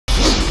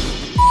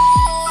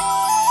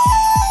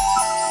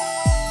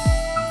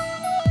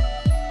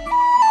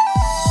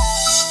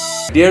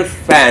Deer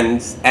fans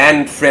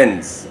and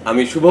friends,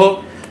 আমি শুভ।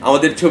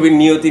 আমাদের ছবির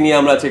নিয়তি নিয়ে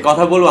আমরা আছে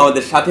কথা বলবো।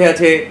 আমাদের সাথে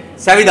আছে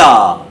সাবিদা।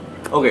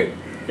 ওকে,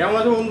 কেমন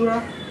আছো বন্ধুরা?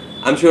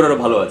 আমি শিওর ওরা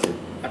ভালো আছে।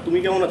 আর তুমি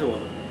কেমন আছো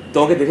বলো?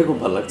 তোমাকে দেখে খুব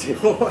ভালো লাগছে।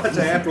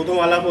 আচ্ছা, হ্যাঁ, প্রথম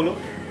আলাপ হলো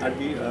আর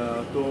কি।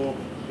 তো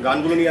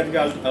গানগুলো নিয়ে আজকে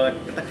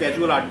একটা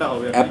ক্যাজুয়াল আড্ডা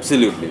হবে।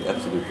 Absolutely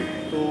absolutely.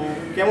 তো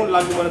কেমন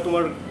লাগবে মানে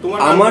তোমার?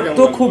 আমার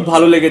তো খুব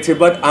ভালো লেগেছে,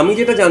 বাট আমি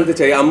যেটা জানতে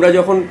চাই, আমরা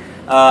যখন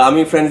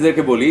আমি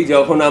ফ্রেন্ডসদেরকে বলি,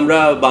 যখন আমরা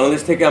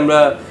বাংলাদেশ থেকে আমরা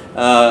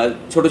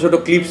ছোট ছোট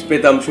ক্লিপস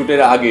পেতাম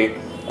শ্যুটের আগে,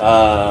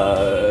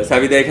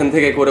 সাবিদা এখান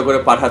থেকে করে করে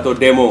পাঠাতো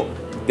ডেমো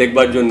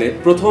দেখবার জন্যে।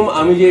 প্রথম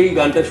আমি যে এই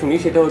গানটা শুনি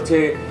সেটা হচ্ছে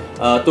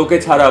তোকে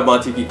ছাড়া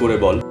বাঁচি কি করে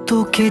বল।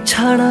 তোকে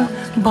ছাড়া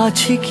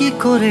বাঁচি কি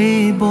করে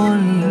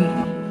বল,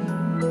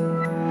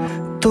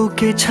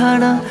 তোকে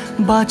ছাড়া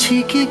বাঁচি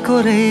কি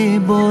করে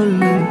বল,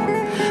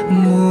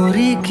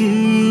 মরি কি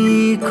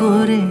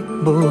করে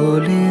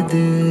বলে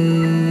দে।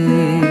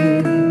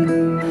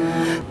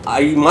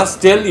 আই মাস্ট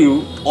টেল ইউ,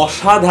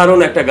 অসাধারণ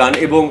একটা গান।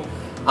 এবং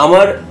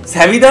আমার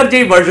সাবিদার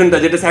যেই ভার্সনটা,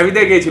 যেটা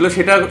সাবিদা গেয়েছিল,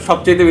 সেটা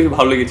সবচেয়ে বেশি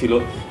ভালো লেগেছিল।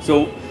 So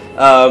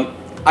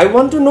I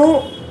want to know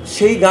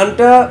সেই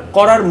গানটা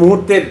করার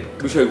মুহূর্তের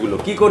বিষয়গুলো,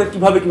 কি করে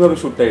কিভাবে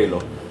শ্যুটটা এলো,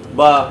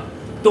 বা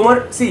তোমার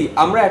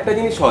আমরা একটা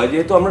জিনিস হয়,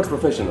 যেহেতু আমরা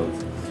প্রফেশনালস,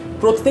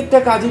 প্রত্যেকটা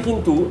কাজে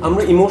কিন্তু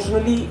আমরা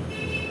ইমোশনালি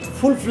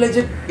ফুল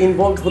ফ্লেজেড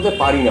ইনভলভ হতে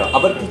পারি না।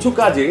 আবার কিছু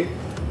কাজে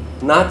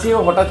না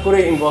চেয়েও হঠাৎ করে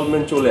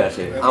ইনভলভমেন্ট চলে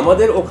আসে।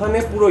 আমাদের ওখানে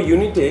পুরো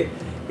ইউনিটে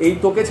এই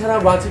তোকে ছাড়া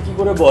বাঁচি কি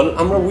করে বল,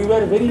 আমরা we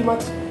were very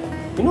much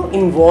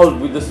involve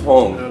with the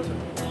song.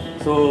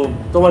 So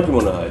তোমার কি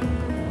মনে হয়?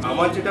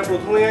 আমার যেটা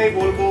প্রথমে আমি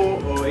বলবো,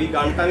 এই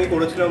গানটা আমি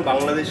করেছিলাম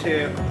বাংলাদেশে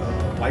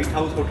হোয়াইট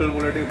হাউস হোটেল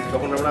বলে,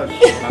 যখন আমরা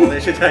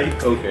বাংলাদেশে যাই,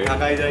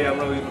 ঢাকায় যাই,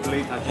 আমরা ওই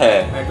হোটেলেই থাকি,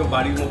 একদম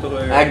বাড়ির মতো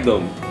হয়ে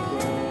একদম।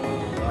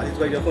 আজিজ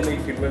ভাই যখন এই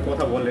ফিল্মের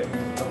কথা বলে,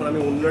 তখন আমি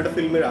অন্য একটা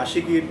ফিল্মের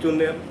আশিকির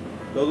জন্য,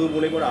 যতদূর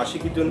মনে করে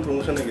আশিকির জন্য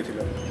প্রমোশনে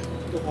গেছিলাম।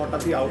 তো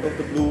হঠাৎই out of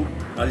the blue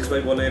Aziz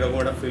ভাই বলে এরকম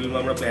একটা ফিল্ম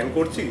আমরা প্ল্যান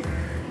করছি,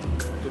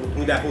 তো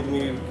তুমি দেখো,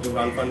 তুমি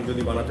গান ফান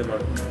যদি বানাতে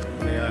পারো।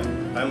 মানে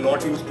I am not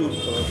use to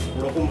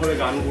ওরকমভাবে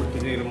গান করতে,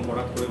 যে এরকম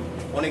হঠাৎ করে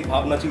অনেক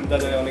ভাবনা চিন্তা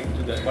যায়, অনেক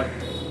কিছু যায়। বাট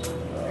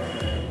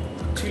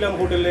ছিলাম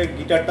হোটেলে,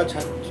 গিটারটা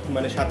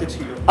মানে সাথে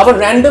ছিল। আবার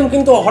র্যান্ডম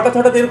কিন্তু হঠাৎ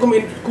হঠাৎ এরকম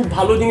খুব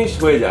ভালো জিনিস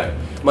হয়ে যায়।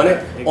 মানে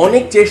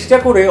অনেক চেষ্টা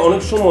করে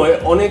অনেক সময়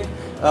অনেক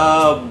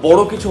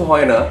বড় কিছু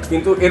হয় না,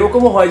 কিন্তু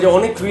এরকমও হয় যে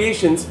অনেক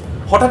ক্রিয়েশনস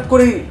হঠাৎ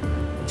করেই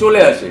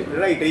চলে আসে।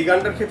 রাইট, এই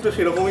গানটার ক্ষেত্রে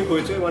সেরকমই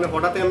হয়েছে। মানে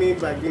হঠাৎ আমি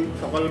একদিন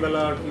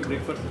সকালবেলা আর কি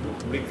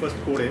ব্রেকফাস্ট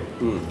করে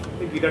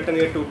এই গিটারটা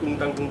নিয়ে একটু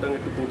টুংটাং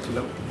একটু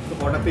করছিলাম, তো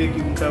হঠাৎ এই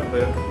টিউনটা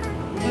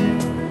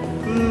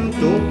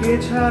তোকে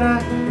ছাড়া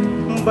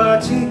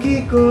বাঁচি কি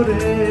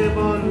করে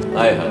বল,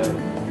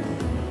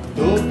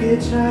 তোকে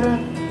ছাড়া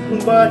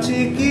বাঁচি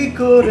কি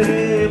করে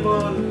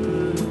বল,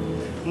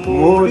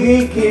 মরি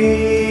কি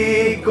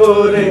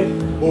করে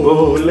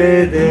বলে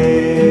দে,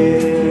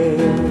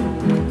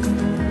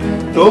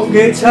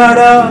 তোকে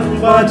ছাড়া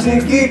বাঁচি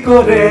কি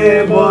করে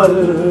বল,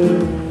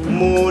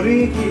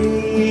 মরি কি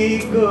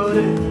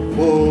করে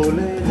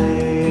বলে দে।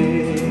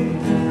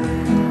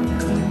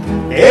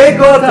 এ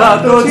কথা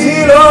তো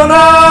ছিল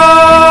না,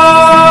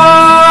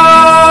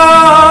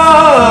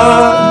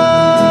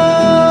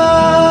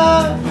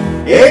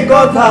 এ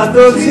কথা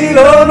তো ছিল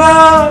না,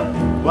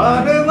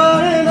 বারে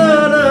বারে না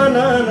না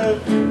না না,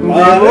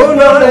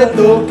 ভাবনারে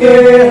তোকে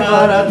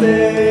হারাতে।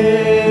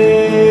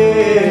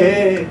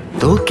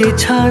 তোকে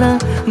ছাড়া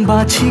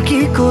বাঁচি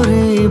কি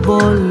করে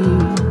বল,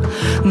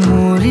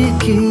 মরি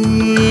কি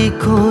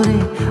করে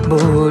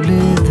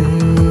বলে দে,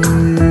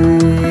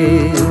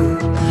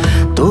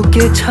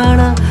 তোকে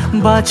ছাড়া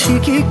বাঁচি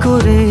কি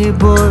করে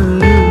বল,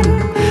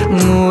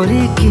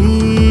 মরি কি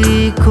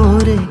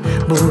করে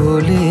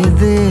বলে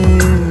দে।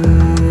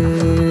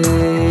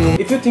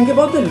 If you think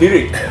about the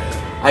lyric,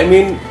 I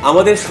mean,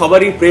 আমাদের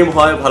সবারই প্রেম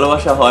হয়,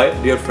 ভালোবাসা হয়,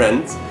 dear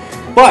friends,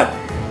 but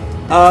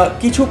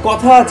কিছু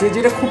কথা আছে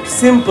যেটা খুব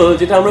সিম্পল,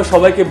 যেটা আমরা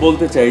সবাইকে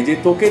বলতে চাই, যে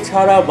তোকে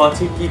ছাড়া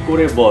বাঁচি কি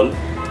করে বল,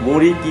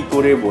 মরি কি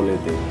করে বলে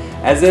দে।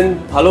 অ্যাজ এন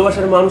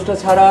ভালোবাসার মানুষটা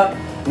ছাড়া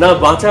না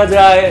বাঁচা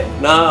যায়,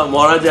 না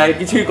মরা যায়,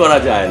 কিছুই করা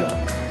যায় না।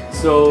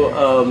 সো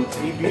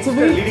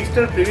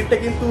লিরিক্সটার ক্রেডিটটা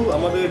কিন্তু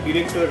আমাদের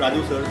ডিরেক্টর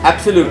রাজু স্যার,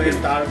 অ্যাবসলিউটলি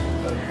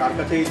তার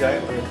কাছেই যায়।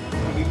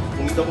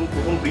 উনি তখন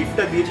প্রথম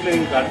ব্রিফটা দিয়েছিলেন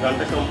এই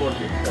গানটা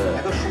সম্পর্কে,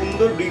 এত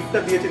সুন্দর ব্রিফটা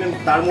দিয়েছিলেন।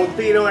 তার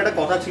মধ্যে এরকম একটা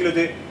কথা ছিল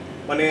যে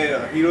মানে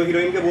হিরো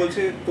হিরোইনকে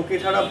বলছে তোকে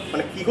ছাড়া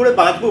মানে কি করে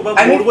বাঁচবো বা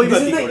মরবই বা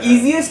কি করে। This is the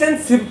easiest and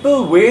simple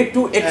way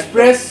to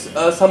express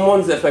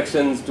someone's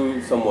affections to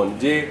someone,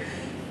 যে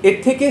এর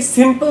থেকে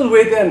সিম্পল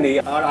ওয়েতে আর নেই।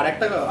 আর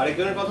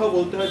আরেকজনের কথাও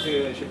বলতে হয়, যে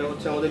সেটা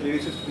হচ্ছে আমাদের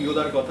লিরিক্সিস্ট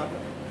প্রিয়দার কথা।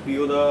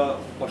 প্রিয়দা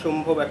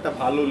অসম্ভব একটা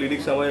ভালো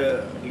লিরিক্স আমায়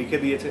লিখে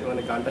দিয়েছে।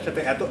 মানে গানটার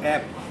সাথে এত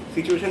অ্যাপ,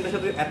 সিচুয়েশনটার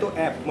সাথে এত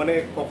অ্যাপ, মানে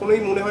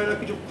কখনোই মনে হয় না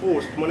কিছু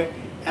পোস্ট, মানে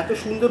এত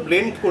সুন্দর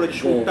ব্লেন্ড করেছে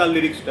সুরটা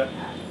লিরিক্সটা।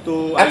 তো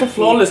এত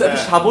ফ্ললেস, এত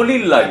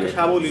সাবলীল লাগে,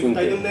 সাবলীল।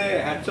 তাই জন্য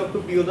হ্যাটস অফ টু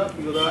প্রিয়দা।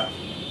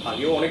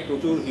 আগেও অনেক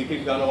প্রচুর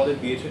হিট গান আমাদের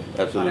দিয়েছে,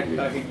 আর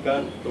একটা হিট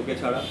গান তোকে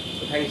ছাড়া।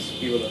 তো থ্যাঙ্কস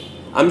প্রিয়দা।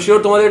 আমি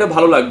শিওর তোমাদের এটা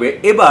ভালো লাগবে।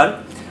 এবার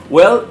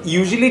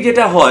ইউজুয়ালি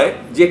যেটা হয়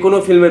যে কোনো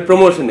ফিল্মের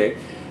প্রমোশনে,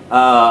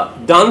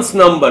 ডান্স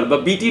নাম্বার বা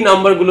বিটি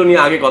নাম্বারগুলো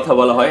নিয়ে আগে কথা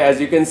বলা হয়। অ্যাজ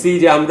ইউ ক্যান সি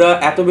যে আমরা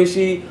এত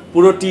বেশি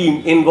পুরো টিম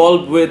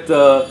ইনভলভ উইথ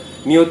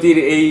নিয়তির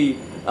এই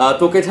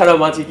তোকে ছাড়া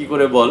বাঁচি কি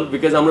করে বল,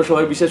 বিকজ আমরা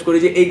সবাই বিশ্বাস করি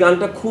যে এই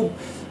গানটা খুব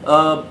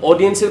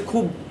অডিয়েন্সের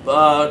খুব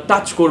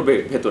টাচ করবে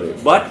ভেতরে।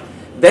 বাট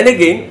দেন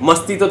এগেইন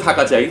মাস্তি তো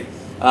থাকা চাই।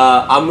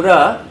 আমরা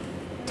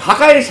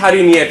ঢাকায় শাড়ি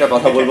নিয়ে একটা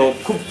কথা বলবো,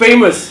 খুব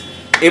ফেমাস।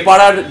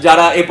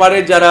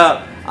 এপারের যারা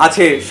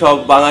আছে সব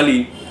বাঙালি,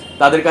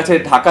 তাদের কাছে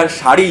ঢাকার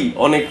শাড়ি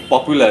অনেক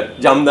পপুলার,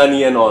 জামদানি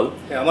এন্ড অল।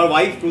 আমার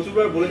ওয়াইফ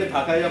প্রচুরবার বলেছে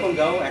ঢাকায় যখন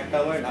যাও একটা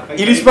আমার ঢাকায়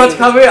ইলিশ মাছ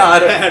খাবে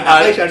আর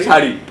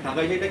শাড়ি।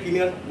 ঢাকায় সেটা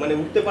কিনে মানে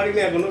উঠতে পারিনি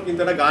এখনো, কিন্তু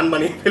একটা গান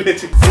বানিয়ে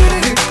ফেলেছি।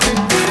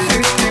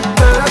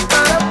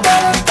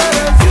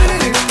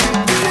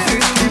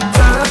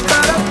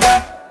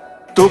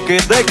 তোকে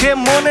দেখে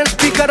মনের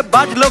স্পিকার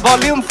বাজলো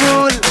ভলিউম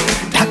ফুল,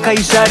 ঢাকাই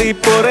শাড়ি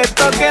পরে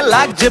তোকে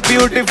লাগছে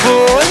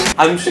বিউটিফুল।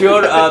 আই এম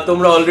শিওর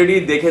তোমরা অলরেডি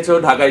দেখেছো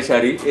ঢাকাই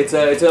sari.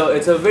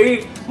 It's a very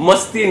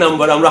Masti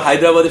number. আমরা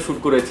হায়দ্রাবাদে শুট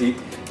করেছি,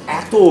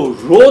 এত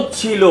রোদ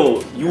ছিল,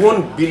 ইউ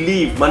ওয়ন্ট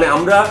বিলিভ। মানে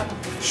আমরা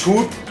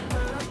শুট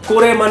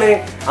করে মানে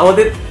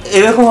আমাদের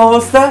এরকম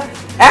অবস্থা,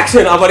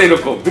 অ্যাকশন আবার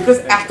এরকম, বিকজ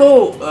এত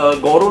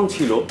গরম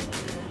ছিল।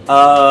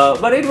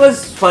 But it was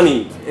funny.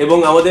 এবং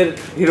আমাদের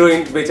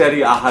হিরোইন বেচারি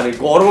আহারে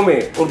গরমে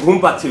ওর ঘুম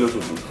পাচ্ছিল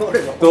শুধু।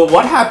 তো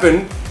হোয়াট হ্যাপেন,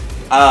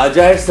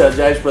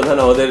 জায়েশ প্রধান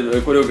আমাদের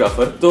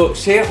কোরিওগ্রাফার, তো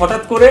সে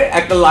হঠাৎ করে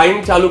একটা লাইন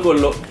চালু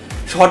করলো।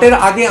 শটের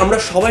আগে আমরা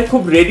সবাই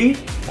খুব রেডি,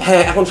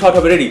 হ্যাঁ এখন শট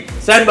হবে, রেডি,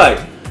 স্ট্যান্ড বাই,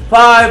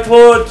 5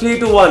 4 3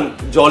 2 1,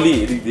 জলি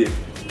এদিক দিয়ে।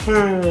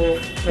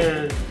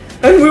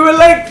 And we were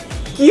like,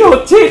 কি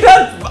হচ্ছে এটা?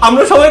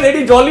 আমরা সবাই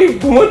রেডি, জলি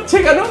ঘুমোচ্ছে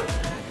কেন?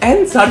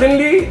 And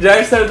suddenly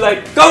Jai sir is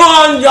like, come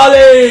on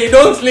Jolly,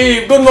 don't sleep,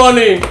 good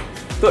morning.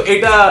 তো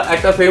এটা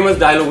একটা ফেমাস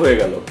ডায়লগ হয়ে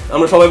গেল।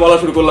 আমরা সবাই বলা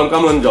শুরু করলাম,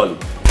 come on Jolly.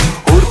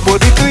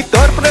 উড়পড়ি তুই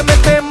তোর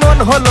প্রেমেতে মন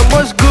হলো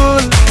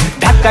মশগুল,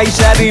 ঢাকাই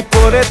শাড়ি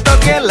পরে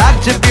তোকে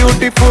লাগছে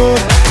বিউটিফুল।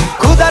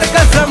 খুদার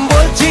কসম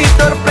বলছি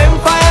তোর প্রেম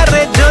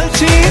ফায়ারে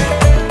জ্বলছি,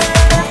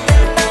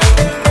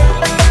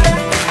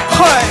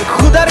 হয়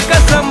খুদার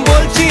কসম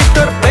বলছি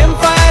তোর প্রেম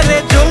ফায়ারে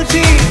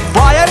জ্বলছি।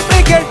 ফায়ার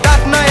ব্রিগেড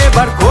ডাক না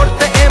এবার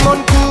করতে এমন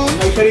কুল।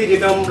 শাড়ি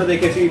যেটা আমরা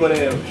দেখেছি মানে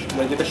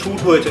যেটা শুট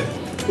হয়েছে,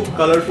 খুব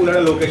কালারফুল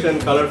একটা লোকেশন,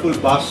 কালারফুল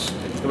বাস,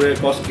 তারপরে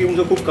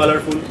কস্টিউমসও খুব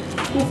কালারফুল,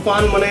 খুব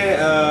ফান। মানে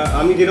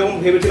আমি যেরকম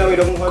ভেবেছিলাম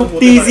এরকম খুব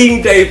টিজিং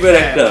টাইপের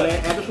একটা, মানে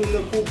এত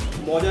সুন্দর, খুব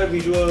মজার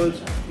ভিজুয়ালস,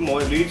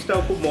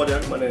 লিরিক্সটাও খুব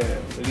মজার। মানে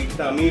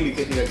লিরিক্সটা আমি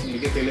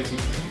লিখে ফেলেছি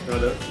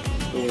দাদা।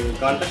 তো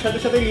গানটার সাথে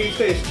সাথে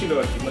লিরিক্সটা এসেছিল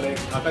আর কি, মানে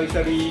ঢাকাই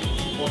শাড়ি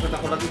কথাটা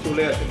হঠাৎই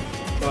চলে আসে।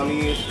 তো আমি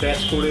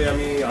স্ক্র্যাচ করে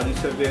আমি আজিজ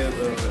স্যারকে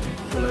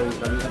শোনাই,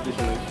 রাজু স্যারকে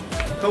শোনাই,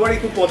 সবারই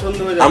খুব পছন্দ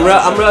হয়ে যায়।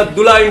 আমরা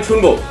দু লাইন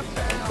শুনবো।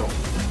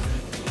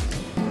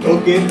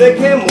 তোকে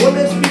দেখে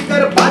মনে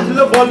স্পিকার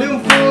বাজলো ভলিউম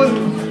ফুল,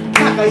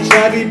 ঢাকাই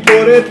শাড়ি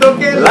পরে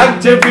তোকে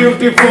লাগছে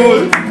বিউটিফুল।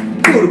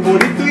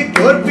 পুরপুরি তুই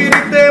তোর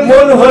পিড়িতে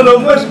মন হলো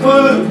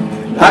মশগুল,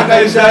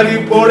 ঢাকাই শাড়ি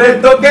পরে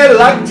তোকে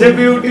লাগছে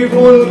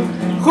বিউটিফুল।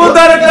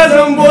 খুদার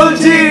কসম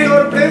বলছি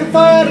তোর প্রেম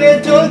ফায়ারে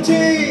চলছি,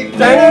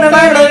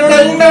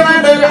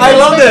 আই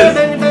লাভ দিস।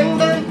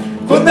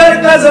 খুদার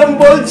কসম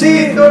বলছি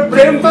তোর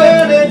প্রেম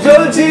ফায়ারে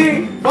চলছি,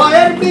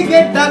 ফায়ার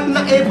ব্রিগেড ডাক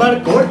না এবার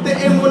করতে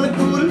এমন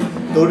কুল।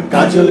 তোর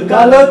কাজল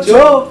কালো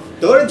চোখ,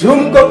 তোর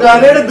ঝুমকো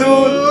কানের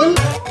দুল,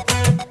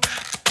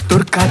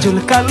 তোর কাজল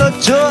কালো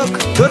চোখ,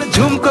 তোর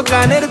ঝুমকো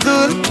কানের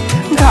দুল।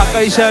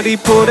 ঢাকাই শাড়ি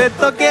পরে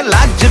তোকে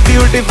লাগছে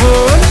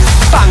বিউটিফুল।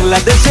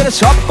 বাংলাদেশের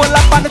সব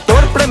পোলাপান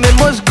তোর প্রেমে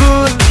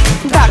মশগুল,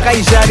 ঢাকাই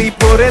শাড়ি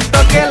পরে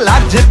তোকে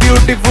লাগছে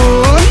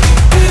beautiful.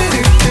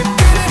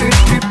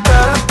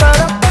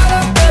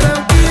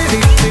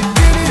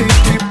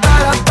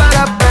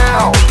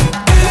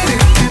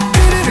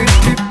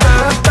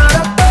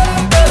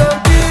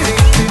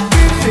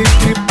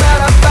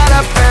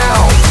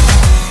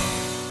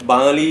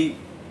 Bangali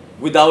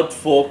without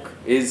folk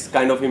is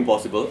kind of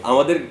impossible.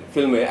 আমাদের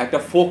ফিল্মে একটা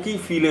ফোকি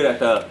ফিলের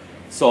একটা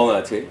সং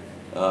আছে,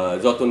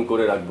 যতন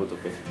করে রাখবো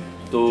তোকে।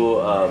 তো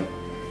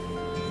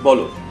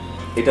বলো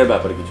এটার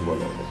ব্যাপারে কিছু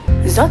বলো।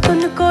 যতন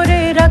করে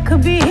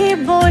রাখবি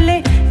বলে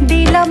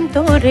দিলাম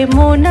তোরে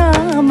মন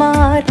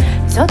আমার,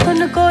 যতন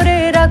করে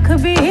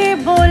রাখবি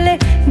বলে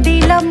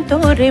দিলাম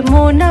তোরে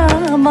মন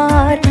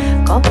আমার।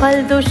 কপাল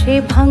দোষে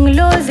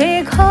ভাঙলো যে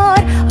ঘর,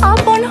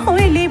 আপন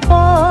হইলি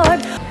পর।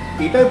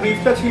 এটার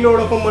ব্রিফটা ছিল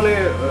ওরকম, মানে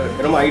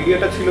এরকম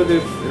আইডিয়াটা ছিল যে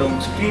এরকম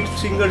স্ট্রিট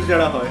সিঙ্গার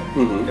যারা হয়,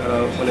 যারা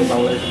মানে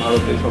বাংলাদেশ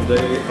ভারতে সব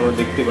জায়গায় আমরা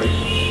দেখতে পাই,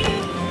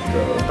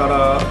 তারা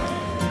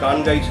গান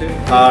গাইছে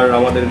আর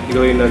আমাদের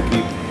হিরোইন আর কি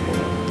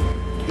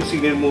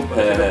সিনের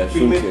মধ্যে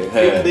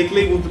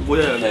দেখলেই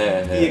বোঝা যায়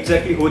কি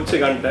এক্স্যাক্টলি হচ্ছে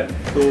গানটা।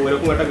 তো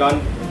এরকম একটা গান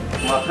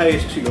মাথায়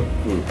এসেছিল।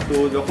 তো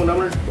যখন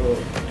আমরা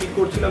ঠিক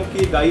করছিলাম কে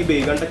গাইবে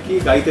এই গানটা, কে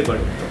গাইতে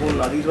পারে, তখন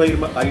আজিজ ভাইয়ের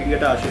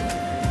আইডিয়াটা আসে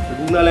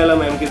রুনা লালা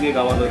ম্যামকে দিয়ে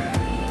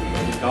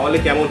গাওয়ালে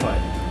কেমন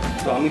হয়।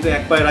 তো আমি তো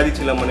এক পায়ে রাজি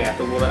ছিলাম, মানে এত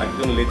বড়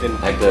একজন লেজেন্ড,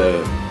 একটা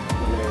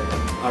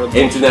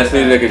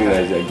ইন্টারন্যাশনালি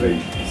রেকগনাইজড একটা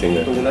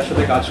সিঙ্গার, তো ওনার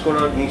সাথে কাজ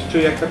করার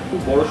নিশ্চয়ই একটা খুব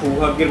বড়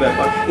সৌভাগ্যের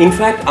ব্যাপার।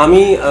 ইনফ্যাক্ট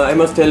আমি আই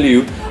মাস্ট টেল ইউ,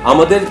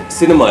 আমাদের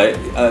সিনেমায়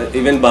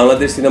ইভেন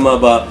বাংলাদেশ সিনেমা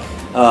বা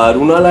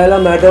রুনা লায়লা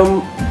ম্যাডাম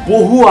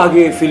বহু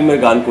আগে ফিল্মে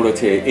গান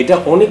করেছে, এটা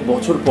অনেক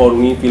বছর পর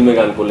উনি ফিল্মে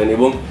গান করলেন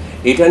এবং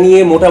এটা নিয়ে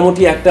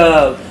মোটামুটি একটা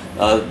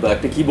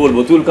কি বলবো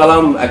তুল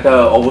কালাম একটা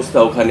অবস্থা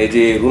ওখানে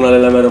যে রুনা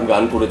লায়লা ম্যাডাম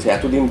গান করেছে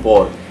এতদিন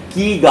পর।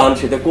 কি গান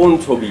সেটা, কোন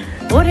ছবি?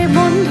 ওরে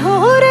বন্ধু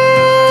রে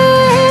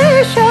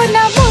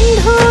সোনা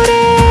বন্ধু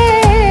রে,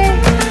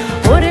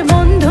 ওরে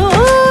বন্ধু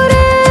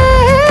রে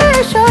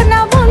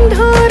সোনা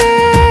বন্ধু রে,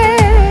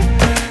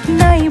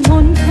 নাই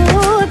বন্ধু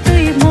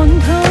তুই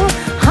বন্ধু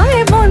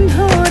হায়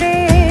বন্ধু রে,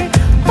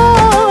 ও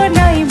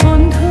নাই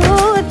বন্ধু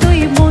তুই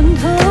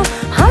বন্ধু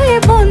হায়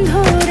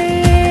বন্ধু রে।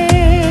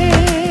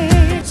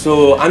 সো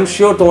আই এম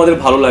শিওর তোমাদের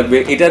ভালো লাগবে।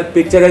 এটার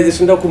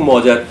পিকচারাইজেশনটাও খুব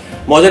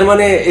মজার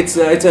মানে ইটস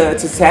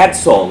এ স্যাড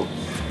সং।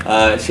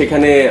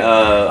 সেখানে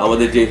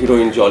আমাদের যে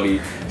হিরোইন জলি,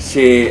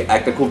 সে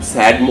একটা খুব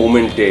স্যাড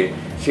মোমেন্টে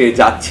সে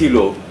যাচ্ছিল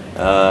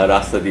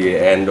রাস্তা দিয়ে,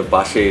 অ্যান্ড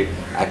পাশে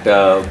একটা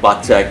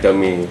বাচ্চা, একটা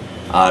মেয়ে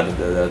আর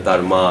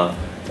তার মা,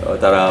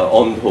 তারা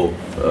অন্ধ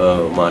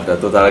মাটা,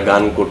 তো তারা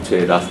গান করছে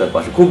রাস্তার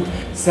পাশে, খুব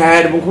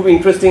স্যাড এবং খুব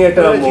ইন্টারেস্টিং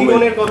একটা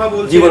জীবনের কথা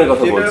বলছে, জীবনের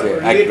কথা বলছে,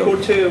 একদম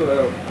করছে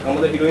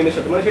আমাদের হিরোইনের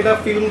সাথে, মানে সেটা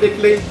ফিল্ম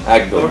দেখলেই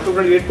একদম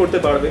দর্শকরা রিলেট করতে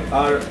পারবে।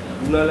 আর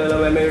রুনা লায়লা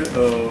ম্যামের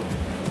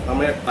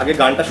আমরা আগে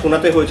গানটা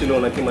শোনাতে হয়েছিল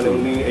ওনাকে, মানে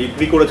উনি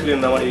এগ্রি করেছিলেন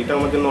না, আমার এটা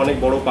আমার জন্য অনেক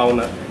বড়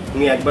পাওনা।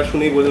 উনি একবার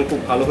শুনেই বললেন খুব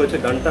ভালো হয়েছে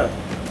গানটা,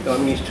 তো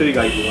আমি নিশ্চয়ই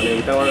গাইবো, মানে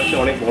এটা আমার কাছে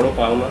অনেক বড়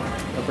পাওনা।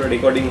 তারপরে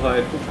রেকর্ডিং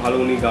হয়, খুব ভালো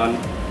উনি গান,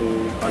 তো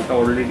গানটা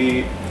অলরেডি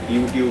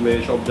ইউটিউবে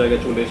সব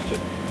জায়গায় চলে এসছে।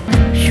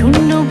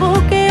 শূন্য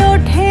বুকে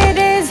ওঠে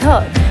রে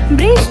ঝড়,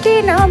 বৃষ্টি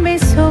নামে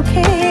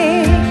চোখে,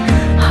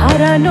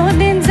 হারানো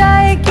দিন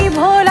যায় কি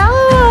ভোলা,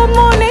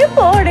 মনে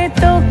পড়ে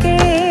তোকে।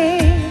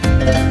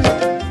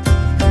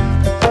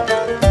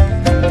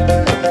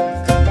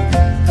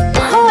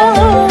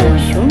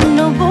 শূন্য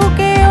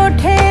বুকে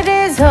ওঠে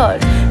রে ঝড়,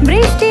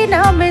 বৃষ্টি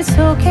নামে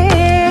চোখে,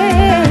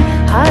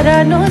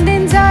 হারানো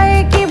দিন যায়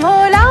কি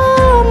ভোলা,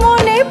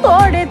 মনে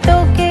পড়ে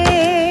তোকে।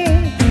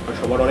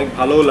 সবার অনেক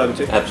ভালোও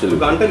লাগছে।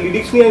 গানটা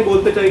লিরিক্স নিয়ে আমি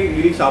বলতে চাই,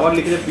 লিরিক্স আবার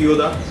লিখেছে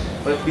প্রিয়দা,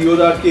 মানে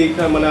প্রিয়দা আর কি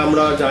এইখানে, মানে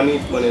আমরা জানি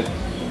মানে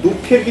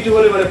দুঃখের কিছু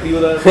হলে মানে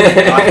প্রিয়দা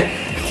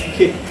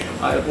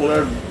আর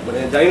ওনার মানে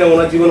জানি না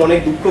ওনার জীবন অনেক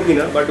দুঃখ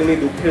কিনা, বাট উনি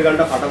দুঃখের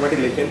গানটা ফাটাফাটি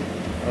লেখেন,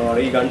 আর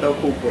এই গানটাও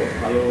খুব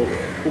ভালো,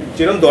 খুব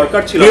যেরকম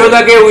দরকার ছিল।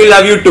 প্রিয়দাকে উই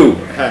লাভ ইউ টু।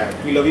 হ্যাঁ,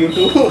 উই লাভ ইউ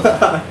টু।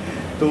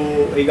 তো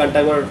এই গানটা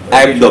একবার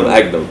একদম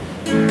একদম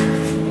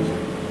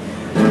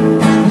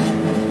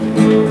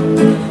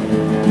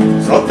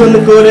যতন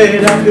করে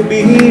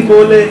রাখবি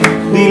বলে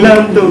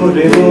দিলাম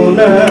তোরে মন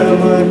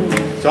আমার,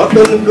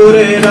 যতন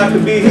করে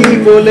রাখবি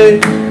বলে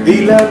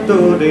দিলাম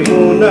তোরে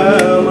মন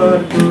আমার,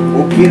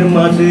 বুকের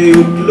মাঝে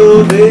উঠলো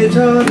রে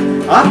ঝড়,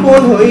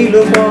 আপন হইল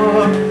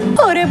পর।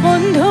 ওরে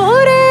বন্ধু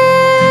রে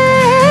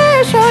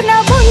সোনা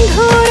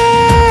বন্ধু রে,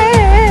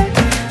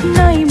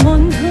 নাই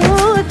বন্ধু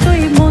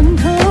তুই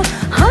বন্ধু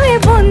হায়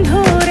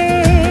বন্ধু রে,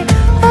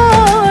 ও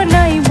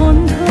নাই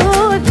বন্ধু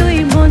তুই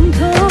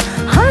বন্ধু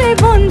হায়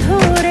বন্ধু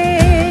রে,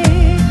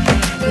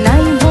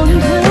 নাই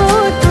বন্ধু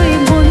তুই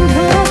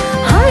বন্ধু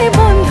হায়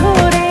বন্ধু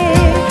রে,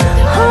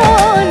 ও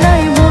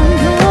নাই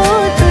বন্ধু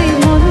তুই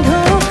বন্ধু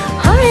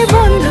হায়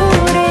বন্ধু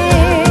রে।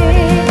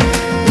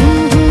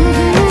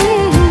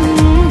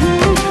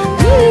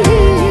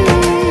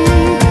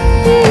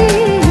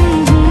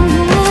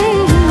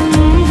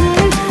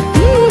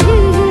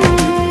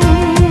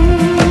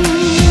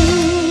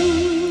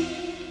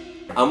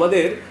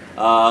 আমাদের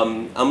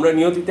আমরা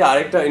নিয়তিতে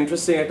আরেকটা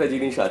ইন্টারেস্টিং একটা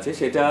জিনিস আছে,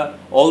 সেটা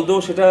অলদো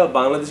সেটা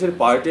বাংলাদেশের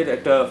পার্টের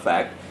একটা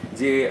ফ্যাক্ট,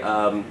 যে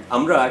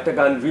আমরা একটা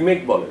গান রিমেক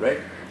বলে, রাইট?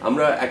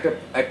 আমরা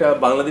একটা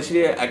বাংলাদেশের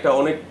একটা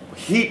অনেক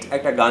হিট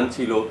একটা গান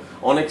ছিল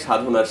অনেক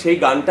সাধনার, সেই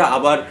গানটা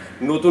আবার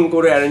নতুন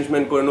করে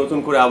অ্যারেঞ্জমেন্ট করে নতুন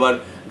করে আবার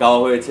গাওয়া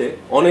হয়েছে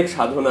অনেক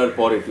সাধনার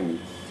পরে। তুমি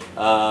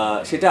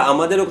সেটা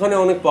আমাদের ওখানে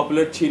অনেক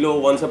পপুলার ছিল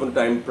ওয়ান্স আপন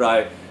টাইম,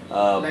 প্রায়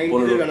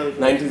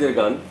 90s-এর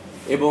গান,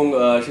 এবং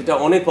সেটা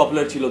অনেক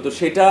পপুলার ছিল। তো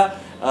সেটা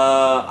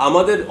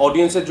আমাদের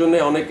অডিয়েন্সের জন্য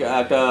অনেক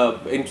একটা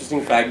ইন্টারেস্টিং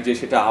ফ্যাক্ট যে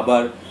সেটা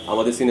আবার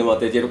আমাদের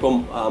সিনেমাতে, যেরকম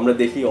আমরা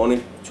দেখি অনেক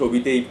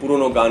ছবিতেই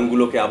পুরোনো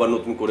গানগুলোকে আবার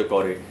নতুন করে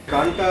করে।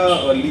 গানটা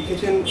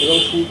লিখেছেন এবং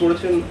সুর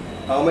করেছেন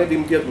আহমেদ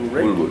ইমতিয়াজ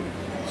বুলবুল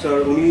স্যার।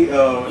 উনি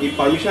এই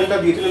পারমিশনটা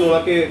দিয়েছিলেন,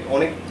 ওনাকে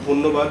অনেক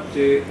ধন্যবাদ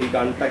যে এই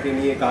গানটাকে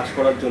নিয়ে কাজ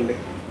করার জন্য,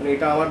 মানে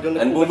এটা আমার জন্য।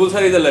 বুলবুল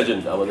স্যার ইজ আ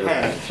লেজেন্ড আমাদের।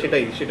 হ্যাঁ,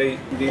 সেটাই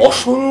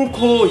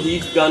অসংখ্য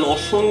হিট গান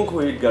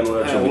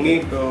ওনার, উনি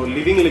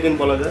লিভিং লেজেন্ড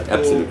বলা যায়।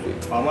 অ্যাবসলিউটলি।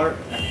 আমার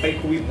একটাই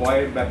খুবই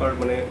ভয়ের ব্যাপার,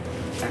 মানে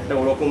একটা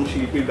ওরকম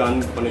শিল্পীর গান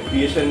মানে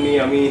ক্রিয়েশন নিয়ে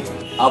আমি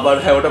আবার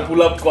ওটা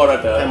পুল আপ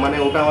করাটা, মানে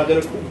ওটা আমার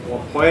জন্য খুব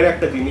ভয়ের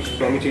একটা জিনিস।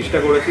 তো আমি চেষ্টা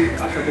করেছি,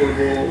 আশা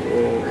করবো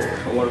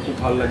সবার খুব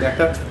ভালো লাগে।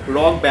 একটা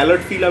রক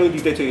ব্যালাড ফিল আমি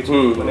দিতে চেয়েছি,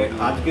 মানে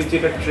আজকের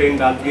যেটা ট্রেন্ড,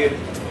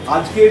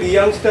 আজকের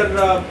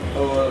ইয়াংস্টাররা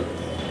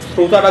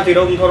শ্রোতারা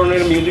যেরকম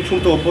ধরনের মিউজিক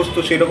শুনতে অভ্যস্ত,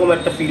 সেরকম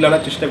একটা ফিল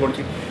আনার চেষ্টা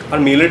করছি। আর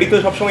মেলোডি তো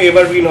সবসময়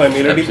এভারগ্রিন হয়,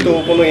 মেলোডি তো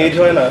কোনো এজ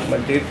হয় না।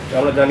 যে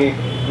আমরা জানি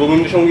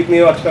রবীন্দ্রসঙ্গীত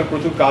নিয়েও আজকাল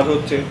প্রচুর কাজ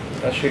হচ্ছে,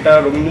 সেটা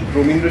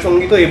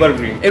রবীন্দ্রসঙ্গীতও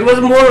এভারগ্রিন। ইট ওয়াজ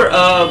মোর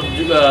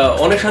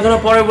অনেক সাধনা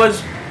পরে ওয়াজ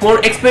মোর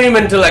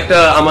এক্সপেরিমেন্টাল একটা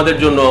আমাদের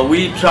জন্য।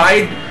 We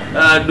tried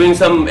doing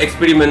some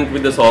experiment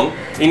with the song.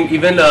 In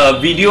even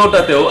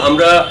videoটাতেও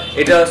আমরা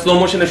এটা স্লো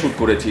মোশনে শুট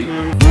করেছি।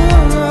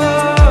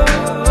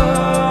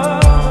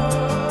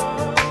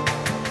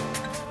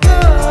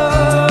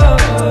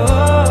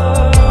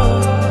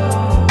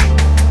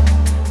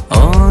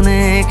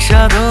 অনেক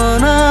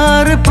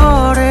সাধনার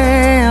পরে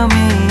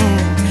আমি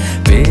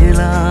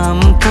পেলাম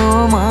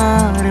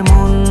তোমার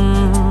মন,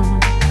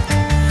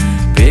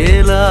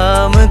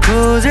 পেলাম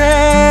খুঁজে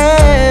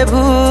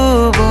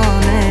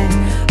ভুবনে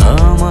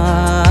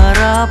আমার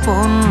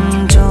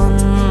আপনজন।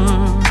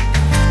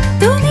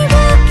 তুমি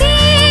বুকে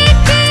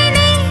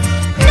টেনে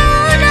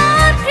নাও না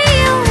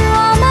প্রিয়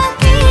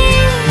আমাকে।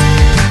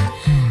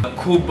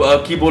 খুব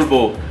কি বলবো,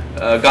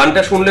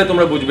 গানটা শুনলে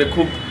তোমরা বুঝবে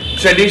খুব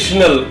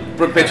ট্র্যাডিশনাল,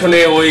 পেছনে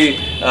ওই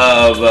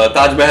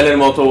তাজমহলের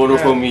মতো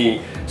ওরকমই।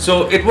 So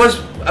it was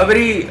a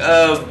very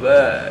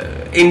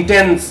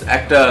intense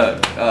একটা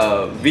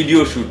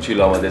ভিডিও শুট ছিল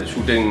আমাদের,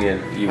 শুটিং এর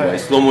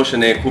স্লো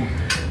মোশনে খুব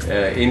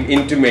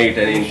ইন্টিমেট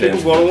এন্ড ইন্টেন্স।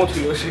 গরমও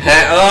ছিল।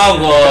 হ্যাঁ, oh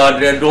god,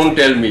 don't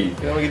tell me,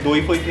 দই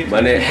ফই খেয়ে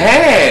মানে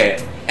হ্যাঁ,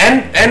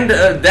 and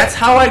that's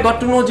how I got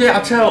to know যে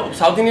আচ্ছা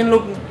সাউথ ইন্ডিয়ান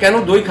লোক কেন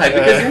দই খায়,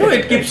 because you know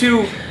it keeps you,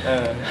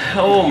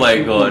 oh my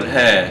god।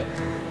 হ্যাঁ,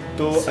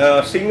 তো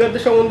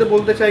সিঙ্গারদের সম্বন্ধে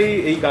বলতে চাই,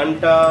 এই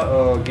গানটা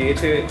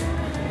গেয়েছে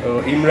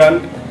ইমরান,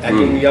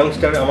 একজন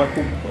ইয়াংস্টার। আমার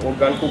খুব ওর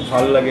গান খুব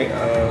ভালো লাগে।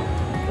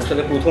 ওর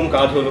সাথে প্রথম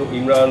কাজ হলো।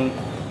 ইমরান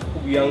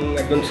খুব ইয়াং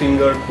একজন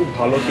সিঙ্গার, খুব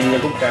ভালো সিঙ্গার,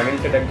 খুব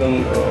ট্যালেন্টেড একজন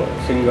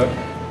সিঙ্গার।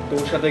 তো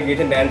ওর সাথে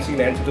গেয়েছে ন্যান্সি।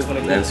 ন্যান্সি তো ওখানে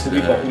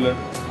খুবই পপুলার।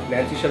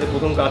 ন্যান্সির সাথে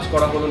প্রথম কাজ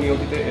করা হলো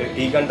নিয়তিতে।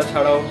 এই গানটা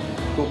ছাড়াও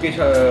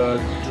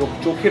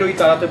চোখের ওই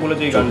তারাতে বলে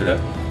যে এই গানটা,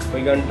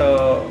 ওই গানটা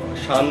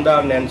শানদা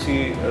আর ন্যান্সি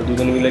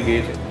দুজনে মিলে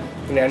গেয়েছে।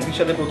 ন্যান্সির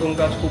সাথে প্রথম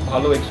কাজ, খুব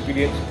ভালো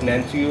এক্সপিরিয়েন্স।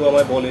 ন্যান্সিও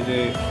আমায় বলে যে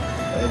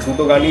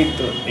দুটো গানই,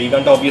 এই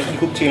গানটা অবভিয়াসলি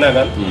খুব চেনা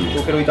গান,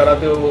 চোখের ওই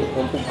তারাতেও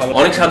ওর খুব ভালো।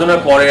 অনেক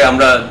সাধনার পরে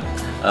আমরা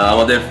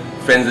আমাদের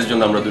ফ্রেন্ডসদের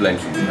জন্য আমরা 2 লাইন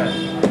শুনি।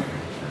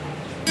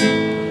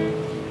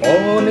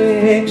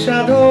 অনেক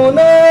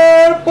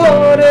সাধনার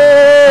পরে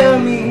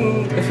আমি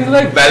It feels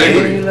like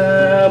ballet-uri.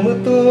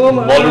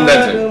 Ballroom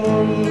dancing.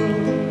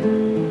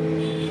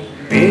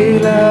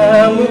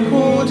 পেলাম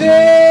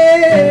খুঁজে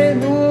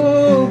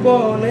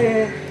ভুবনে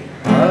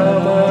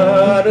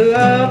আমার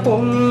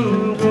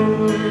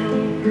আপনজন।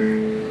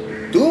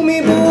 তুমি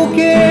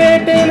বুকে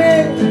টেনে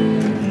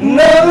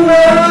নাও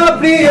না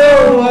প্রিয়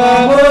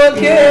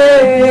আমাকে।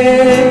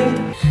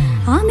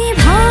 আমি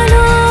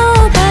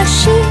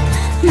ভালোবাসি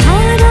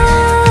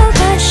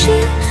ভালোবাসি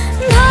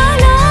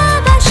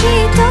ভালোবাসি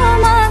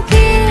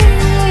তোমাকে।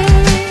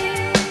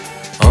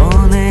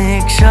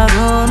 অনেক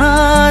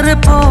সাধনার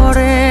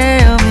পরে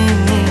আমি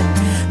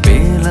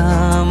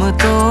পেলাম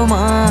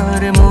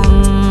তোমার মন,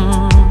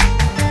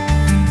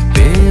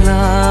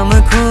 পেলাম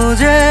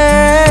খুঁজে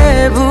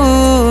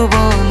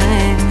ভুবনে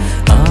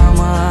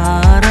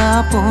আমার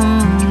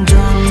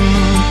আপনজন।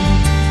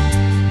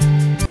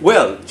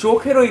 ওয়েল,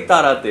 চোখের ওই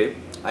তারাতে,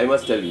 আই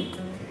মাস্ট টেল ইউ,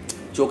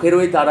 চোখের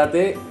ওই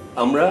তারাতে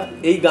আমরা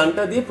এই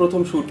গানটা দিয়ে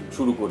প্রথম শুট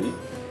শুরু করি।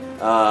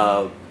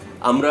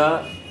 আমরা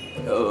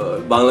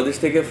বাংলাদেশ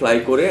থেকে ফ্লাই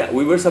করে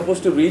we were suppose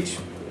to reach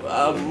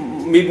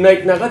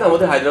midnight নাগাদ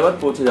আমাদের হায়দ্রাবাদ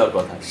পৌঁছে যাওয়ার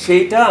কথা।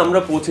 সেইটা আমরা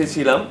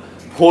পৌঁছেছিলাম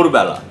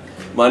ভোরবেলা,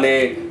 মানে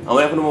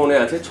আমার এখনো মনে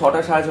আছে 6টা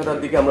সাড়ে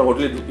 6টার দিকে আমরা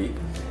হোটেলে ঢুকি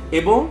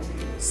এবং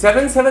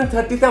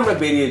 7:30 আমরা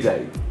বেরিয়ে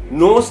যাই।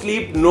 নো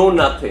স্লিপ, নো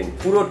নাথিং,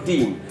 পুরো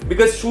team,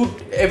 because shoot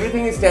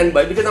everything is stand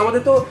by. Because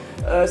আমাদের তো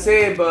সে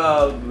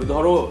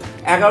ধরো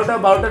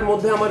 11টা-12টার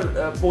মধ্যে আমার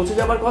পৌঁছে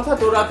যাবার কথা,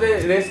 তো রাতে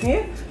রেস্ট নিয়ে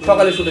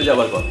সকালে শুটে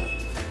যাবার কথা।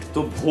 তো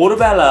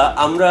ভোরবেলা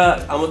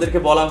আমাদেরকে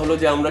বলা হলো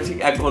যে আমরা ঠিক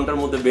 1 ঘন্টার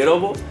মধ্যে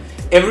বেরোবো।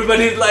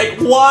 এভরিবডি ইজ লাইক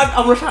হোয়াট,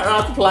 আমরা সারা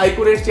রাত ফ্লাই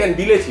করে এসেছি। অ্যান্ড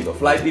ডিলে ছিল,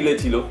 ফ্লাইট ডিলে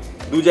ছিল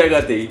 2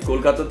 জায়গাতেই,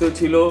 কলকাতাতেও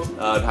ছিল,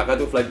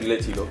 ঢাকাতেও ফ্লাইট ডিলে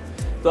ছিল।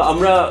 তো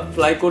আমরা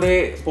ফ্লাই করে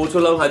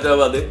পৌঁছলাম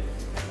হায়দ্রাবাদে।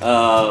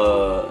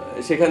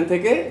 সেখান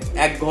থেকে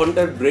 1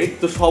 ঘন্টার ব্রেক।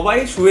 তো সবাই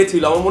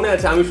শুয়েছিল, আমার মনে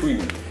আছে আমি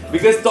শুইনি,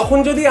 বিকজ তখন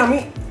যদি আমি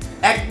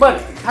একবার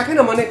থাকে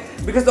না, মানে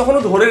বিকজ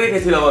তখনও ধরে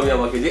রেখেছিলাম আমি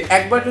আমাকে যে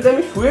একবার যদি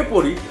আমি শুয়ে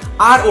পড়ি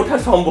আর ওঠা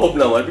সম্ভব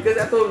না আমার, বিকজ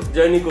এত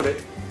জার্নি করে।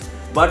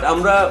 বাট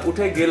আমরা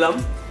উঠে গেলাম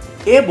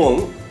এবং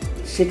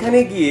সেখানে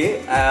গিয়ে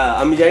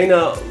আমি জানি না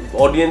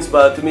অডিয়েন্স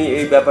বা তুমি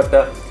এই ব্যাপারটা,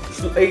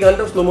 এই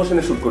গানটা স্লো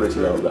মোশনে শ্যুট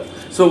করেছিলাম আমরা।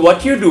 So what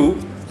you do,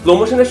 slow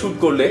মোশনে shoot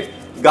করলে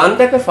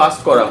গানটাকে ফাস্ট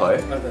করা হয়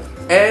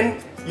and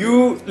you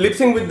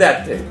lip sync with that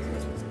thing,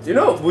 you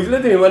know, বুঝলে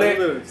তুমি, মানে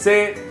সে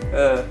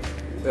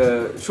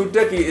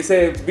শুটটা কি, সে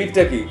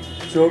বিটটা কি,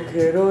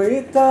 চোখের ওই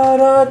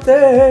তারাতে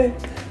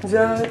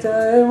যা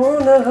যায়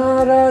মন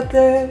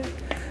হারাতে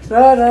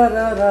রা রা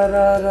রা রা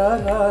রা রা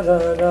রা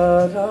রা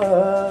রা,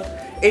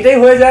 এটাই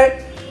হয়ে যায়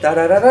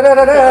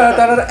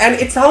and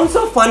it sounds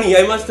so funny,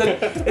 I must tell.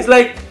 It's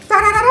like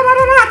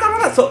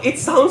so it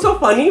sounds so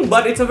funny,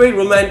 but it's a very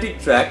romantic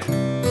track.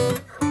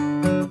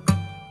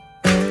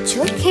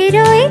 চোখের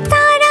ওই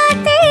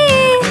তারাতে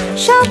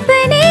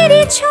স্বপ্নের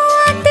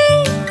ছোঁয়াতে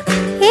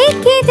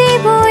এঁকে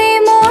দেব এ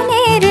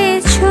মনের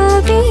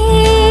ছবি।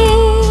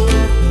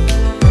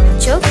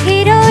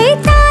 চোখের ওই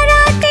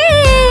তারাতে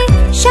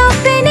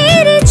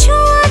স্বপ্নের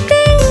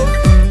ছোঁয়াতে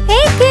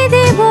এঁকে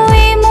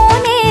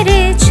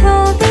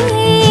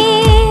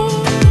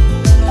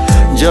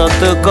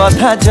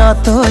কথা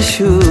যত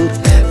সুর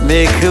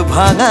মেঘ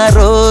ভাঙা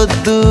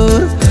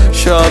রোদ্দুর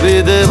সবই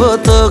দেব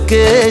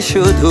তোকে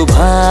শুধু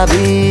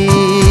ভাবি।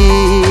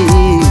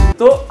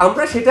 তো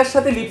আমরা সেটার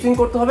সাথে লিপসিং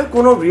করতে হবে,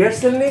 কোনো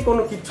রিহার্সাল নেই,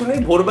 কোনো কিচ্ছু নেই।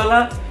 ভোরবেলা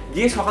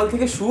গিয়ে সকাল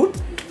থেকে শ্যুট,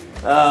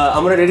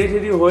 আমরা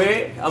রেডি হয়ে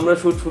আমরা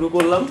শ্যুট শুরু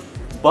করলাম।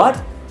 বাট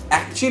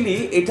অ্যাকচুয়ালি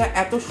এটা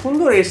এত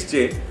সুন্দর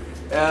এসছে,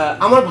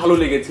 আমার ভালো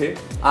লেগেছে।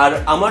 আর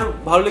আমার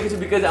ভালো লেগেছে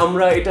বিকজ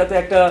আমরা এটাতে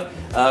একটা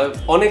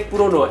অনেক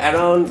পুরনো,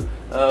 অ্যারাউন্ড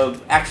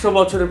 100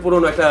 বছরের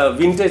পুরনো একটা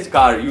ভিনটেজ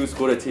কার ইউজ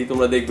করেছি।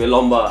 তোমরা দেখবে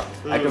লম্বা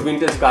একটা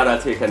ভিনটেজ কার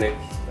আছে এখানে,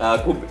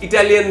 খুব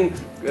ইটালিয়ান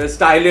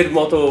স্টাইলের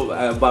মতো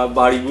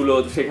বাড়িগুলো,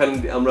 সেখানে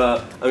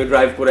আমি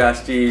ড্রাইভ করে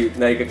আসছি,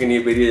 নায়িকাকে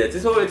নিয়ে বেরিয়ে যাচ্ছি।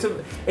 সো ইটস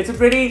এ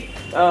ভেরি,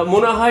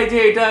 মনে হয় যে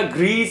এটা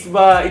গ্রিস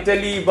বা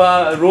ইটালি বা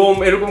রোম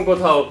এরকম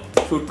কোথাও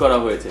শুট করা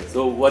হয়েছে। So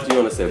what you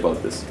want to say about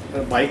this?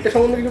 বাইকটা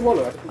সম্বন্ধে কিছু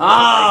বলো।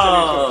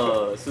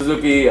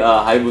 সুজুকি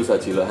হাইবুসা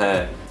ছিল,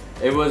 হ্যাঁ।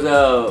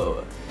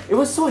 It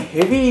was so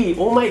heavy,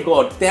 oh my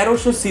god,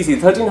 1300cc,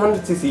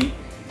 1300cc,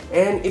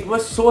 and it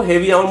was so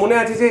heavy. আমার মনে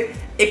আছে যে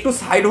একটু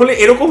সাইড হলে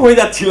এরকম হয়ে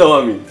যাচ্ছিলাম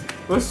আমি।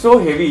 It was so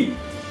heavy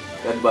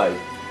that bike.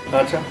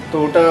 আচ্ছা, তো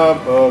ওটা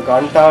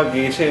গানটা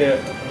গেয়েছে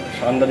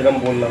শানদা, যেরকম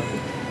বললাম।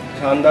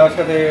 শানদার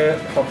সাথে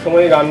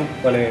সবসময় গান,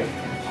 মানে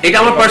এটা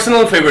আমার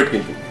পার্সোনাল ফেভারিট,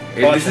 কিন্তু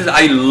this is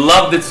I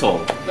love this song.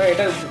 না,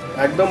 এটা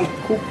একদম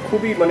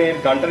খুবই মানে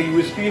গানটার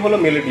ইউএসপি হলো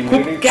মেলোডি,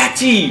 খুব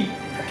ক্যাচি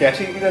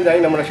কিনা জানি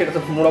না আমরা, সেটা তো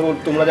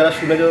তোমরা যারা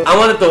শুনেছো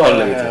আমাদের তো ভালো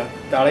লেগেছে,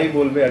 তারাই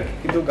বলবে আর কি।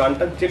 কিন্তু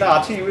গানটা যেটা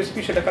আছে ইউএসপি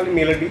সেটা খালি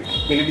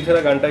মেলোডি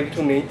ছাড়া গানটা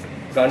কিছু নেই।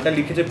 গানটা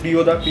লিখেছে প্রিয়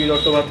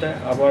চট্টোপাধ্যায়।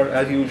 আবার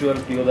অ্যাজ ইউজুয়াল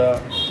প্রিয়দা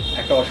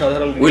একটা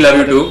অসাধারণ We love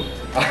you too.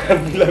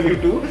 We love you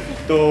too।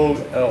 তো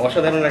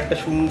অসাধারণ একটা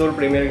সুন্দর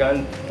প্রেমের গান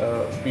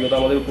প্রিয়দা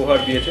আমাদের উপহার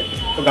দিয়েছে।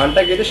 তো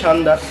গানটা গেয়েছে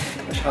শানদা।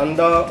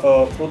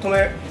 প্রথমে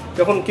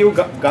যখন কেউ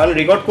গান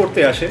রেকর্ড করতে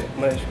আসে,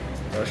 মানে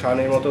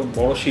শানের মতো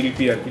বড়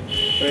শিল্পী আর কি,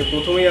 মানে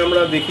প্রথমেই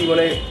আমরা দেখি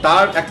মানে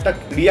তার একটা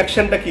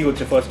রিয়াকশনটা কি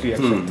হচ্ছে, ফার্স্ট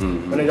রিয়াকশন।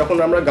 মানে যখন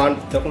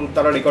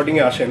তারা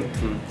রেকর্ডিংয়ে আসেন,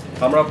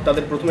 আমরা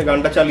তাদের প্রথমে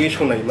গানটা চালিয়ে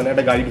শোনাই, মানে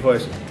একটা গাইড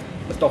ভয়েস,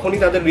 তখনই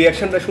তাদের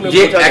রিয়াকশনটা শুনে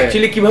বোঝা যায়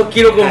অ্যাকচুয়ালি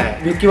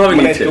কিভাবে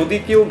মানে যদি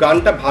কেউ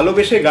গানটা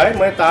ভালোবেসে গায়,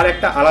 মানে তার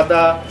একটা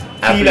আলাদা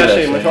ফিল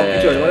আসে, মানে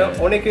সবকিছু আছে। মানে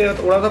অনেকে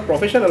ওরা তো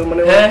প্রফেশনাল,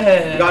 মানে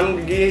গান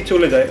গিয়ে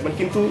চলে যায়, মানে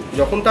কিন্তু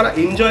যখন তারা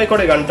এনজয়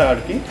করে গানটা আর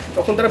কি,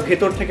 তখন তারা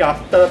ভেতর থেকে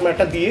আত্মা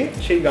একটা দিয়ে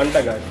সেই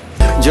গানটা গায়।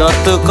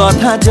 যত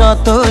কথা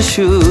যত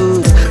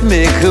সুর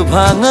মেঘ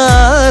ভাঙা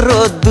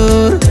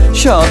রোদ্দুর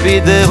সবই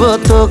দেব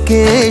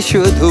তোকে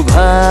শুধু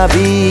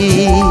ভাবি।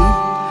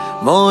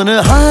 মন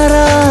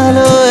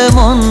হারালো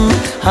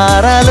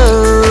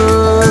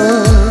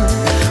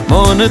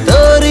মন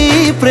তোরি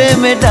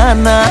প্রেমে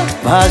ডানা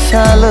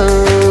ভাসালো।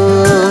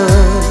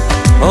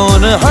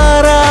 মন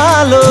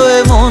হারালো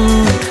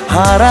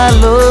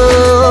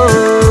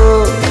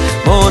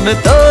মন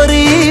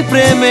তোরি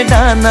প্রেমে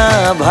ডানা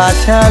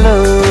ভাসালো।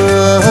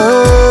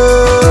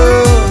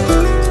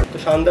 তো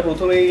শানদা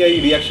প্রথমেই এই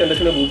রিয়াকশনটা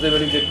শুনে বুঝতে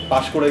পারি যে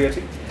পাস করে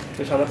গেছি।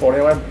 তো শানদা পরে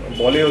আমার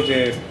বলেও যে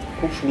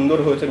খুব সুন্দর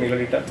হয়েছে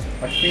মেলোডিটা,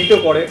 আর টুইটও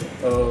করে,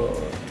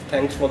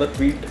 thanks for the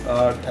tweet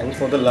R thanks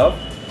for the লাভ।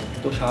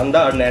 তো শানদা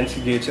আর ন্যান্সি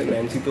গিয়েছে।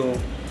 ন্যান্সি তো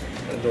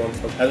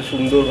এত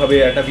সুন্দরভাবে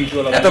একটা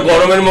ভিজুয়াল, এত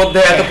গরমের মধ্যে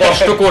এত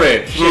কষ্ট করে,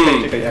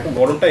 সেটাই এখন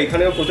গরমটা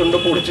এখানেও প্রচন্ড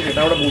পড়েছে, সেটা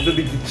আমরা বুঝতে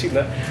দিচ্ছি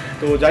না।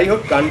 তো যাই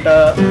হোক, গানটা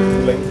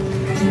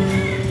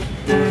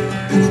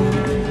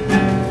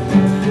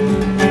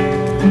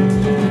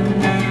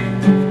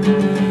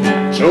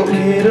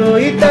চোখের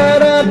ওই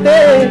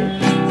তারাতে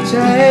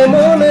চায়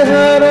মন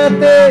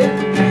হারাতে,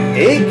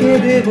 এঁকে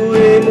দেবো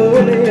এ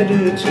মনের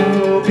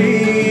ছবি।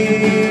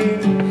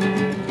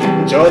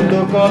 যত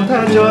কথা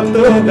যত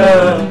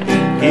গান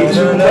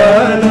কিছু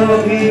গান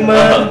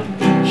অভিমান,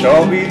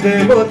 সবই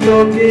দেব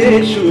তোকে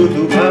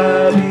শুধু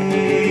ভাবি।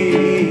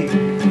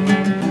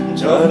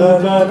 যত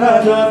কথা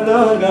যত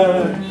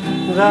গান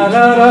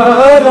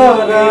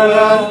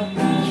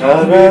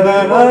সবই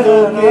দেব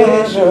তোকে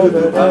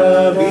শুধু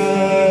ভাবি।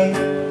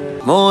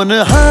 মন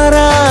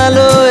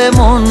হারালো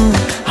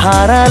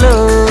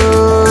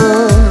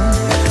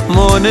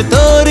মন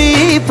তোরি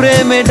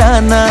প্রেমে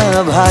ডানা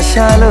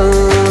ভাসালো।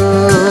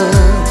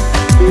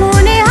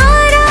 মনে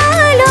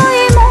হারালো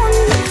মন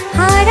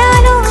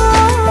হারালো,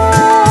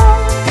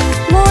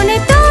 মনে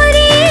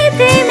তোরি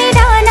প্রেমে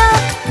ডানা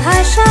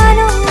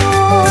ভাসালো।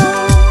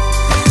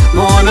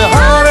 মন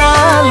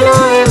হারালো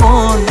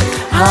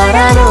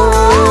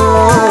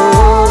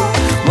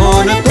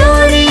মন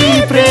তোরি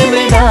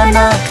প্রেমে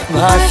ডানা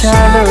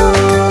ভাসালো।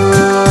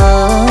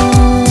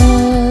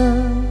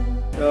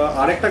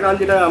 আরেকটা গান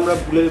যেটা আমরা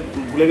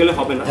ভুলে গেলে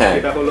হবে না,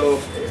 এটা হলো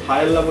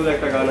হায়াল্লা বলে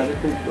একটা গান আছে,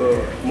 খুব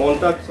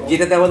মনটা,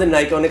 যেটাতে আমাদের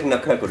নায়িকা অনেক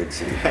নখরা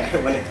করেছে,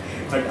 মানে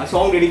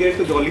সং ডেডিকেটেড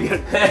টু জলি।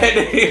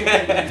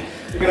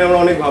 সেখানে আমরা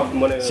অনেক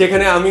মানে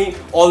সেখানে আমি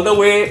অল দ্য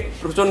ওয়ে,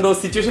 প্রচন্ড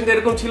সিচুয়েশনটা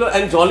এরকম ছিল,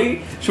 অ্যান্ড জলি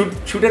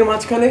শুটের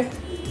মাঝখানে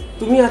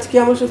তুমি আজকে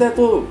আমার সাথে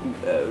এত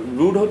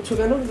রুড হচ্ছ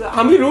কেন?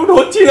 আমি রুড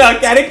হচ্ছি না,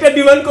 ক্যারেক্টার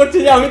ডিমান্ড করছে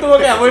যে আমি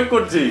তোমাকে অ্যাভয়েড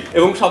করছি।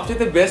 এবং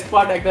সবচেয়ে বেস্ট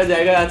পার্ট একটা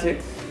জায়গায় আছে,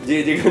 যে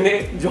যেখানে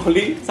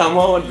জলি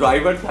সামহাও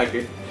ড্রাইভার থাকে,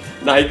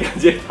 নায়িকা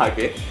যে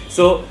থাকে।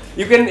 সো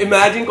ইউ ক্যান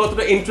ইমাজিন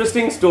কতটা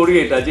ইন্টারেস্টিং স্টোরি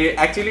এটা, যে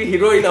অ্যাকচুয়ালি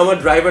হিরোইন আমার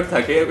ড্রাইভার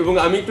থাকে এবং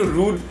আমি একটু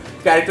রুড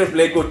ক্যারেক্টার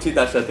প্লে করছি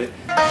তার সাথে।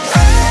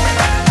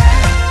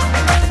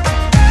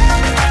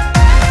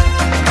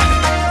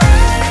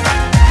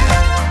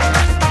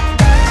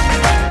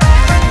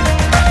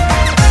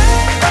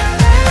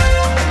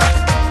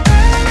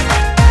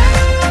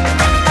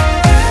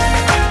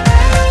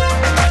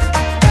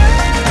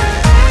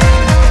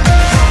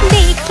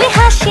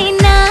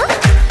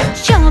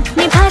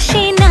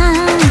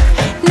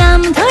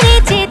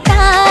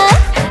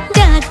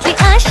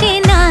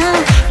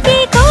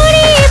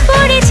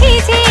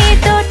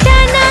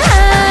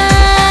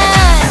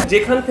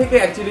 যেখান থেকে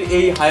অ্যাকচুয়ালি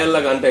এই হায়াল্লা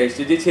গানটা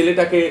এসেছে, যে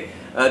ছেলেটাকে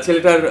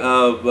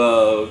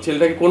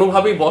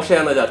কোনোভাবেই বসে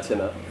আনা যাচ্ছে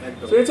না।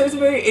 So it's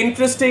very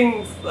interesting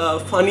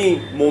funny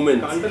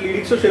moment. গানটা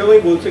লিরিক্সও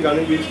সেরকমই বলছে,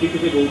 গানের লিরিক্স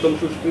লিখেছে গৌতম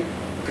সুষ্টি,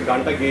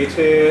 গানটা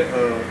গেয়েছে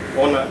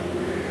কণা।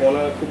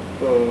 কণা খুব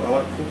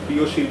আমার খুব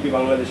প্রিয় শিল্পী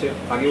বাংলাদেশে,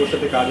 আগে ওর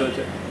সাথে কাজ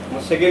হয়েছে,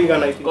 আমার সেকেন্ড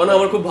গান। কণা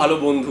আমার খুব ভালো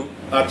বন্ধু।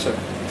 আচ্ছা,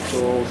 তো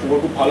শুভ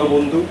খুব ভালো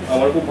বন্ধু,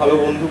 আমার খুব ভালো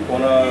বন্ধু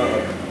কণা।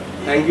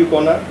 থ্যাংক ইউ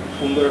কণা,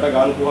 সুন্দর একটা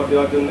গান উপহার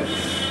দেওয়ার জন্য।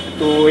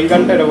 তো এই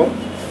গানটা এরকম,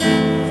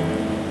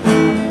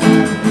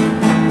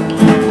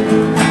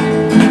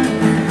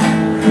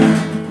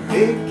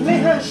 দেখলে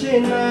হাসে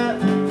না,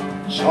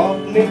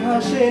 স্বপ্নে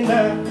ভাসে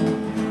না,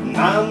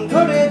 নাম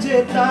ধরে যে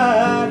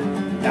তার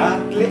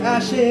ডাকলে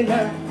আসে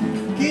না,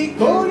 কি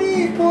করি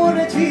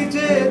পড়েছি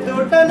যে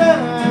তোটা না।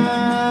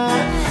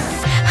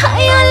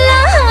 হায়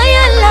আল্লাহ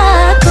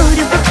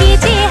করব কি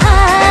যে